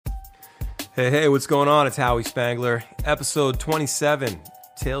Hey, what's going on? It's Howie Spangler, episode 27,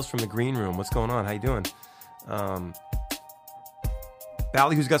 Tales from the Green Room. What's going on? How you doing?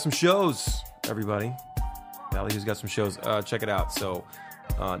 Ballyhoo's got some shows, everybody. Ballyhoo's got some shows. Check it out. So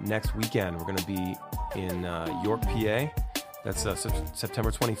next weekend, we're going to be in York, PA. That's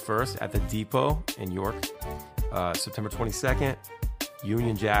September 21st at the Depot in York. September 22nd,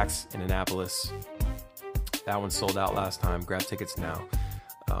 Union Jacks in Annapolis. That one sold out last time. Grab tickets now.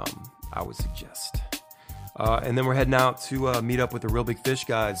 I would suggest. And then we're heading out to meet up with the Real Big Fish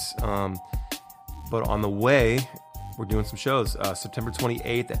guys. But on the way, we're doing some shows. September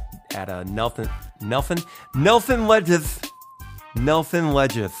 28th at Nelson Ledgeth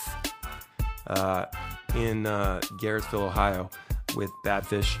in Garrettsville, Ohio, with Bad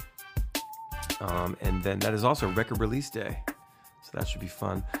Fish. And then that is also record release day. So that should be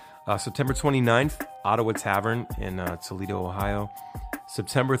fun. September 29th, Ottawa Tavern in Toledo, Ohio.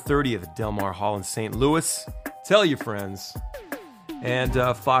 September 30th, Del Mar Hall in St. Louis. Tell your friends. And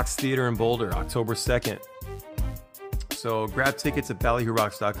Fox Theater in Boulder, October 2nd. So grab tickets at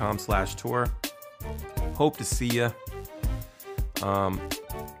ballyhoorocks.com/tour. Hope to see you.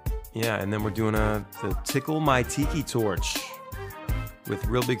 Yeah, and then we're doing the Tickle My Tiki Torch with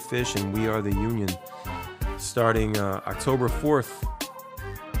Real Big Fish and We Are the Union, starting October 4th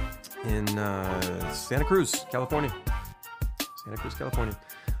in Santa Cruz, California.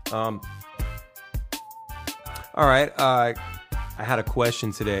 All right, I had a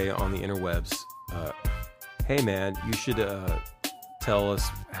question today on the interwebs. Hey man, you should tell us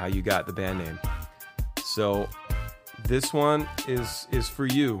how you got the band name. So this one is for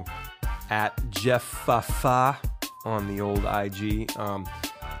you, at Jeff Fafa on the old IG.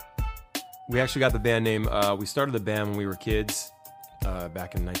 We actually got the band name. We started the band when we were kids,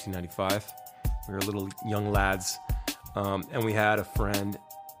 back in 1995. We were little young lads. And we had a friend,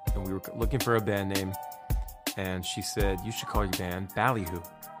 and we were looking for a band name, and she said, you should call your band Ballyhoo.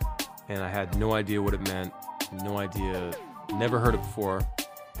 And I had no idea what it meant, no idea, never heard it before.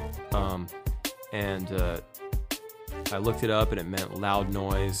 And I looked it up, and it meant loud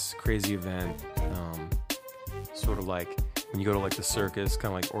noise, crazy event, sort of like when you go to like the circus,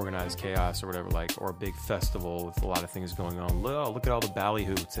 kind of like organized chaos or whatever, like, or a big festival with a lot of things going on. Look at all the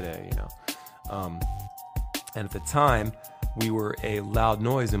Ballyhoo today, you know. And at the time, we were a loud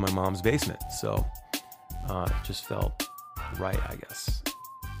noise in my mom's basement. So it just felt right, I guess.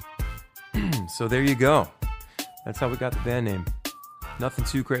 So there you go. That's how we got the band name. Nothing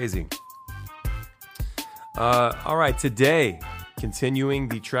too crazy. All right, today, continuing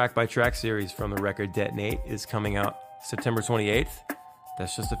the track-by-track series from the record Detonate is coming out September 28th.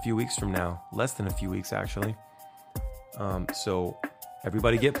 That's just a few weeks from now. Less than a few weeks, actually. So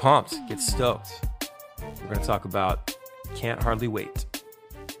everybody get pumped. Get stoked. We're going to talk about Can't Hardly Wait.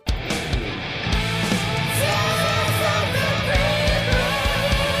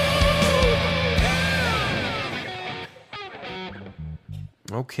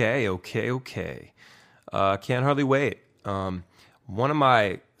 Okay. Can't Hardly Wait. One of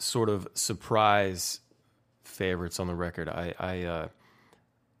my sort of surprise favorites on the record. I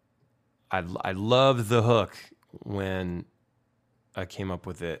loved the hook when I came up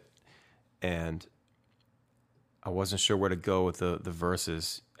with it, and I wasn't sure where to go with the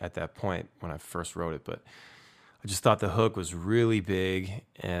verses at that point when I first wrote it, but I just thought the hook was really big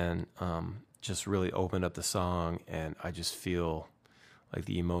and just really opened up the song, and I just feel like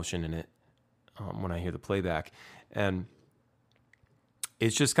the emotion in it when I hear the playback. And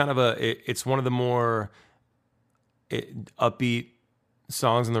it's just kind of it's one of the more upbeat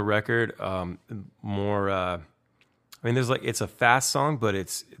songs on the record. I mean, it's a fast song, but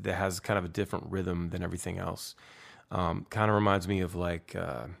it has kind of a different rhythm than everything else. Kind of reminds me of like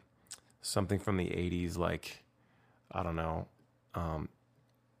something from the 80s, like, I don't know,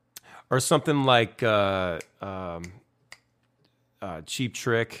 or something like Cheap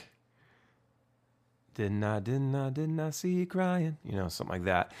Trick. Didn't I see you crying? You know, something like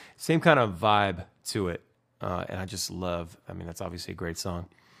that. Same kind of vibe to it, and I just love. I mean, that's obviously a great song,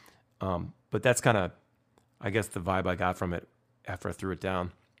 but that's kind of, I guess, the vibe I got from it after I threw it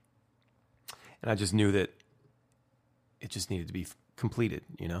down. And I just knew that it just needed to be completed,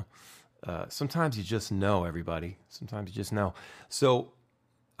 you know? Sometimes you just know, everybody. Sometimes you just know. So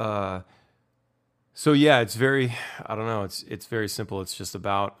yeah, it's very, I don't know, it's very simple. It's just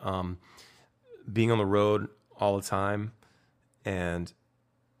about being on the road all the time, and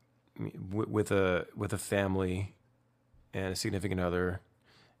with a family and a significant other.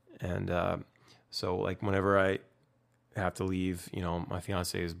 And so like whenever I have to leave, you know, my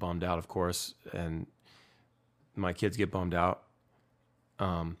fiance is bummed out, of course, and my kids get bummed out.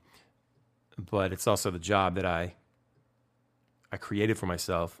 but it's also the job that I created for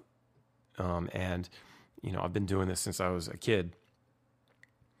myself. And, I've been doing this since I was a kid.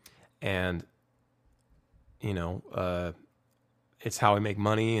 And, it's how I make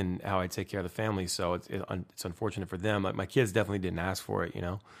money and how I take care of the family. So it's unfortunate for them. Like, my kids definitely didn't ask for it,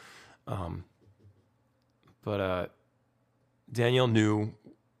 But Danielle knew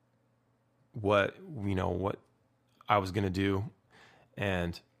what I was going to do.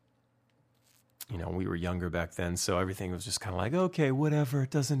 And, we were younger back then. So everything was just kind of like, okay, whatever. It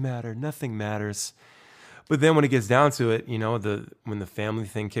doesn't matter. Nothing matters. But then when it gets down to it, when the family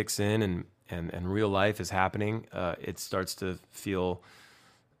thing kicks in and real life is happening, it starts to feel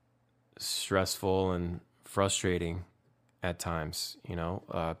stressful and frustrating at times,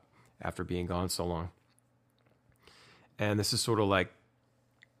 after being gone so long. And this is sort of like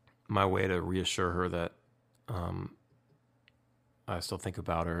my way to reassure her that I still think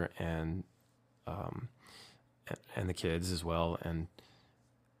about her and the kids as well. And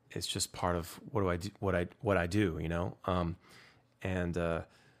it's just part of what I do, and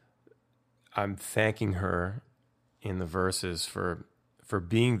I'm thanking her in the verses for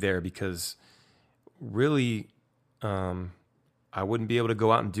being there, because really, I wouldn't be able to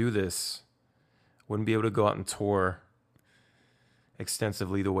go out and do this, wouldn't be able to go out and tour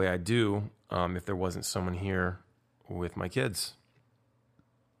extensively the way I do, if there wasn't someone here with my kids.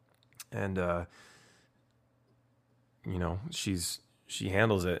 And, she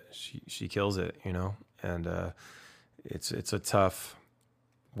handles it. She kills it, and, it's a tough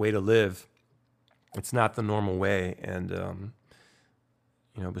way to live. It's not the normal way. And,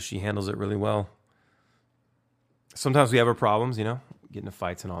 but she handles it really well. Sometimes we have our problems, getting into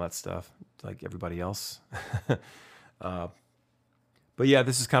fights and all that stuff, like everybody else. But yeah,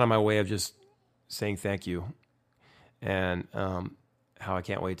 this is kind of my way of just saying thank you, and how I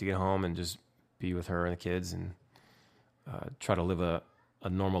can't wait to get home and just be with her and the kids, and try to live a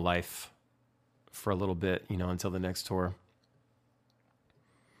normal life for a little bit, until the next tour.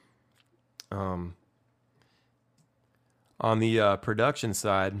 On the production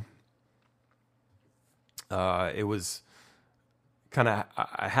side, it was kind of,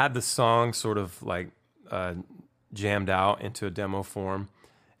 I had the song sort of like jammed out into a demo form,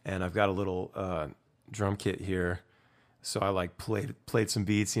 and I've got a little drum kit here. So I like played some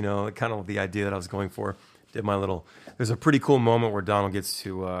beats, kind of the idea that I was going for. Did my little, there's a pretty cool moment where Donald gets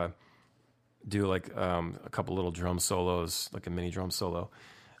to do like a couple little drum solos, like a mini drum solo,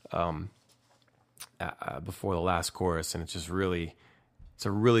 before the last chorus. And it's just really, it's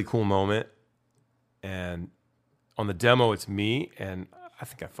a really cool moment. And on the demo, it's me, and I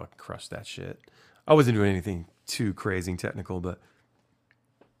think I fucking crushed that shit. I wasn't doing anything too crazy and technical, but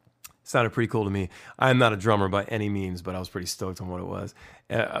it sounded pretty cool to me. I'm not a drummer by any means, but I was pretty stoked on what it was.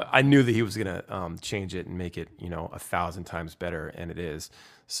 I knew that he was going to change it and make it, 1,000 times better, and it is.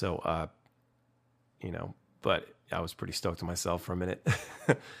 So, but I was pretty stoked on myself for a minute.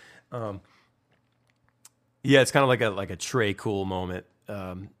 Yeah, it's kind of like a Trey Cool moment.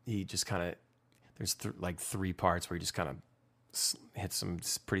 He just kind of, there's like 3 parts where he just kind of hits some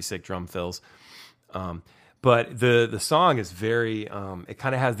pretty sick drum fills. But the song is very, it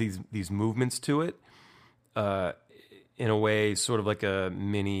kind of has these movements to it, in a way, sort of like a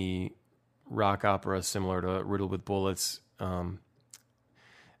mini rock opera similar to Riddled with Bullets. And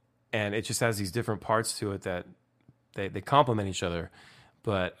it just has these different parts to it that they complement each other.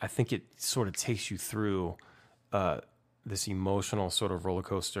 But I think it sort of takes you through this emotional sort of roller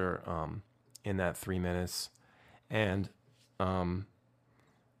coaster in that 3 minutes. And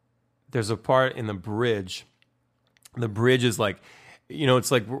there's a part in the bridge. The bridge is like, it's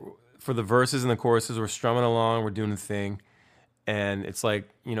like for the verses and the choruses, we're strumming along, we're doing the thing. And it's like,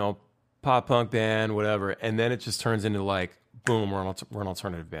 pop punk band, whatever. And then it just turns into like, boom, we're an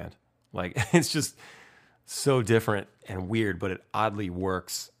alternative band. Like, it's just so different and weird, but it oddly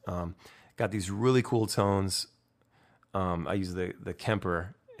works. Got these really cool tones. I use the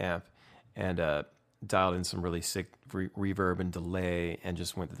Kemper amp and dialed in some really sick reverb and delay, and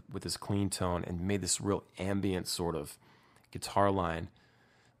just went with this clean tone and made this real ambient sort of guitar line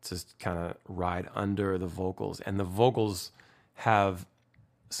to kind of ride under the vocals. And the vocals have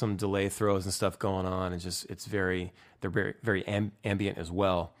some delay throws and stuff going on, and just they're very very ambient as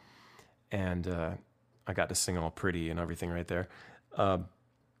well. And I got to sing all pretty and everything right there. And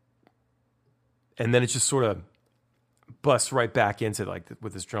then it just sort of busts right back into like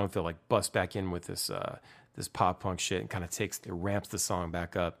with this drum fill, like busts back in with this pop punk shit, and kind of it ramps the song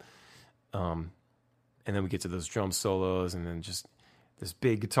back up. And then we get to those drum solos, and then just this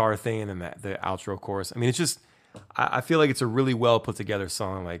big guitar thing, and then the outro chorus. I mean, it's just, I feel like it's a really well put together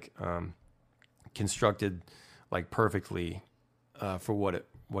song. Like, constructed like perfectly for what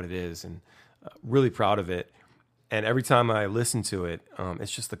it is, and really proud of it. And every time I listen to it,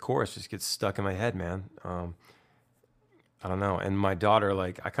 it's just the chorus just gets stuck in my head, man. I don't know. And my daughter,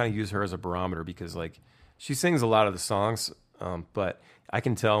 like, I kind of use her as a barometer because, like, she sings a lot of the songs, but I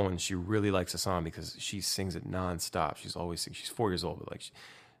can tell when she really likes a song because she sings it nonstop. She's 4 years old, but like,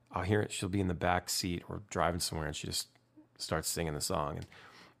 I'll hear it. She'll be in the back seat or driving somewhere, and she just starts singing the song. And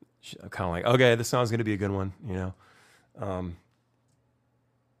I'm kind of like, okay, this song's gonna be a good one, you know.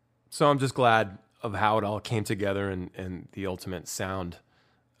 So I'm just glad of how it all came together and the ultimate sound.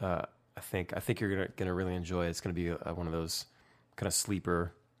 I think you're gonna really enjoy it. It's gonna be one of those kind of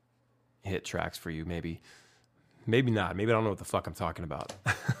sleeper hit tracks for you. Maybe not. Maybe I don't know what the fuck I'm talking about.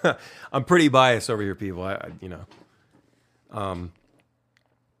 I'm pretty biased over here, people. You know.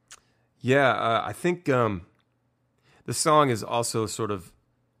 I think the song is also sort of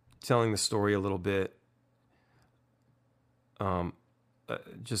telling the story a little bit.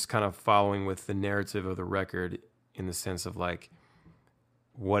 Just kind of following with the narrative of the record in the sense of like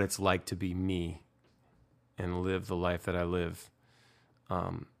what it's like to be me and live the life that I live.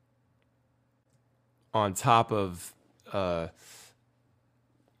 On top of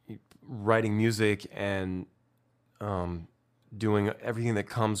writing music and doing everything that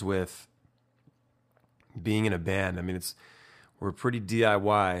comes with being in a band. I mean, we're pretty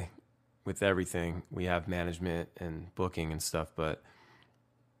DIY with everything. We have management and booking and stuff, but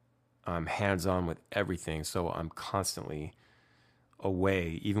I'm hands-on with everything. So I'm constantly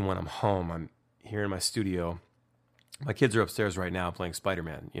away. Even when I'm home, I'm here in my studio. My kids are upstairs right now playing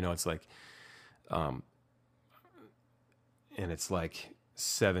Spider-Man. You know, it's like, and it's like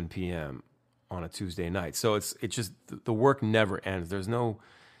 7 p.m. on a Tuesday night. So it's just, the work never ends. There's no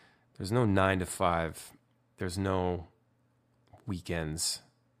 9 to 5. There's no weekends.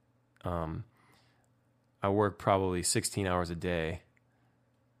 I work probably 16 hours a day,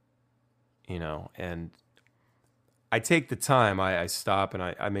 you know, and I take the time. I stop and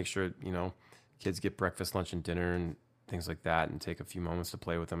I make sure, you know, kids get breakfast, lunch, and dinner and things like that, and take a few moments to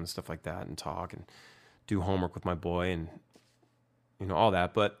play with them and stuff like that, and talk and do homework with my boy and, you know, all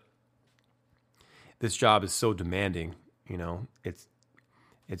that. But this job is so demanding, you know. It's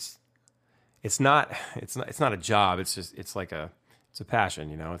not a job. It's just, it's a passion,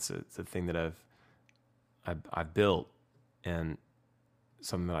 you know. It's a thing that I've built and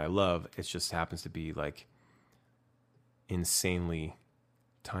something that I love. It just happens to be like insanely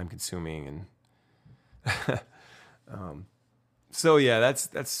time consuming and so yeah, that's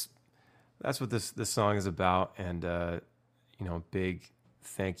what this song is about. And you know, big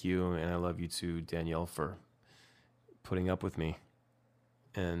thank you and I love you to Danielle for putting up with me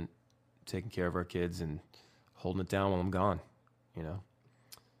and taking care of our kids and holding it down while I'm gone. You know,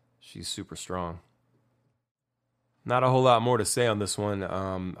 she's super strong. Not a whole lot more to say on this one.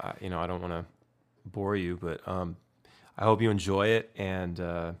 You know, I don't want to bore you, but I hope you enjoy it. And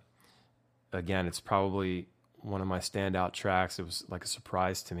again, it's probably one of my standout tracks. It was like a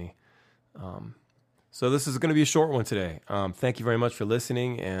surprise to me. So this is going to be a short one today. Thank you very much for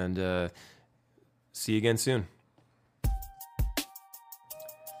listening, and see you again soon.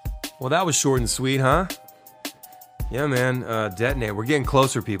 Well, that was short and sweet, huh? Yeah, man. Detonate. We're getting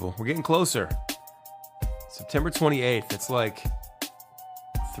closer, people. We're getting closer. September 28th. It's like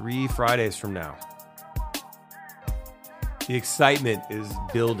 3 Fridays from now. The excitement is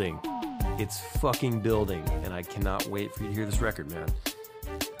building. It's fucking building, and I cannot wait for you to hear this record, man.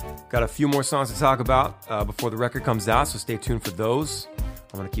 Got a few more songs to talk about before the record comes out, so stay tuned for those.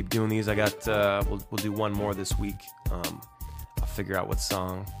 I'm going to keep doing these. I got, we'll do one more this week. I'll figure out what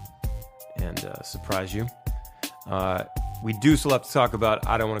song and surprise you. We do still have to talk about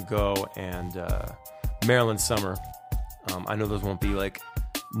I Don't Want to Go and Maryland Summer. I know those won't be like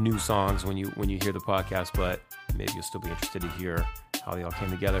new songs when you hear the podcast, but maybe you'll still be interested to hear how they all came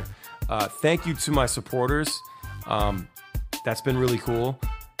together. Thank you to my supporters. That's been really cool.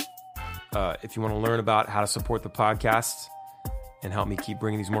 If you want to learn about how to support the podcast and help me keep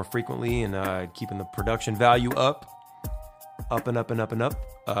bringing these more frequently and keeping the production value up and up and up and up,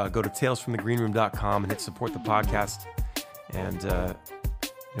 go to talesfromthegreenroom.com and hit support the podcast. And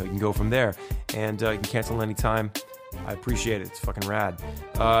you can go from there. And you can cancel anytime. I appreciate it. It's fucking rad.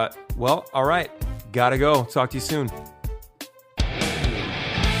 Well, all right. Gotta go. Talk to you soon.